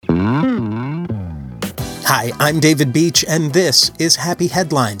Hi, I'm David Beach, and this is Happy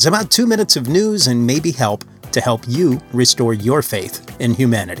Headlines, about 2 minutes of news and maybe help to help you restore your faith in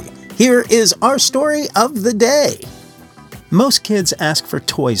humanity. Here is our story of the day. Most kids ask for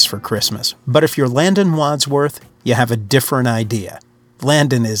toys for Christmas, but if you're Landon Wadsworth, you have a different idea.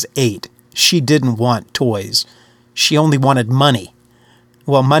 Landon is 8. She didn't want toys. She only wanted money.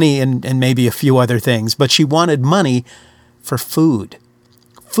 Well, money and maybe a few other things, but she wanted money for food.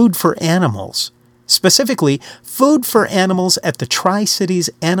 Food for animals. Specifically, food for animals at the Tri-Cities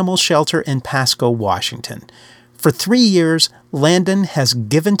Animal Shelter in Pasco, Washington. For 3 years, Landon has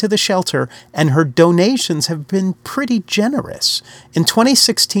given to the shelter, and her donations have been pretty generous. In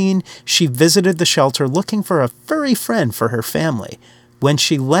 2016, she visited the shelter looking for a furry friend for her family. When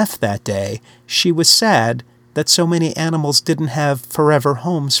she left that day, she was sad that so many animals didn't have forever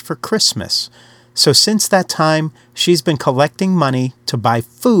homes for Christmas. So since that time, she's been collecting money to buy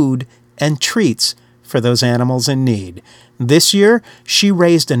food and treats for those animals in need. This year, she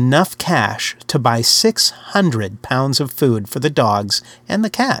raised enough cash to buy 600 pounds of food for the dogs and the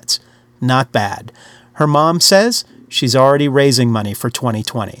cats. Not bad. Her mom says she's already raising money for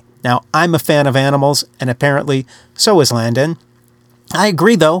 2020. Now, I'm a fan of animals, and apparently so is Landon. I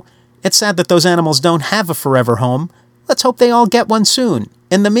agree, though. It's sad that those animals don't have a forever home. Let's hope they all get one soon.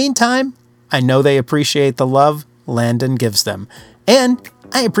 In the meantime, I know they appreciate the love Landon gives them. And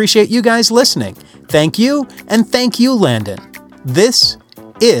I appreciate you guys listening. Thank you, and thank you, Landon. This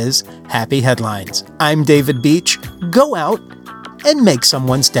is Happy Headlines. I'm David Beach. Go out and make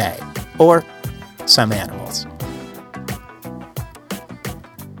someone's day. Or some animals.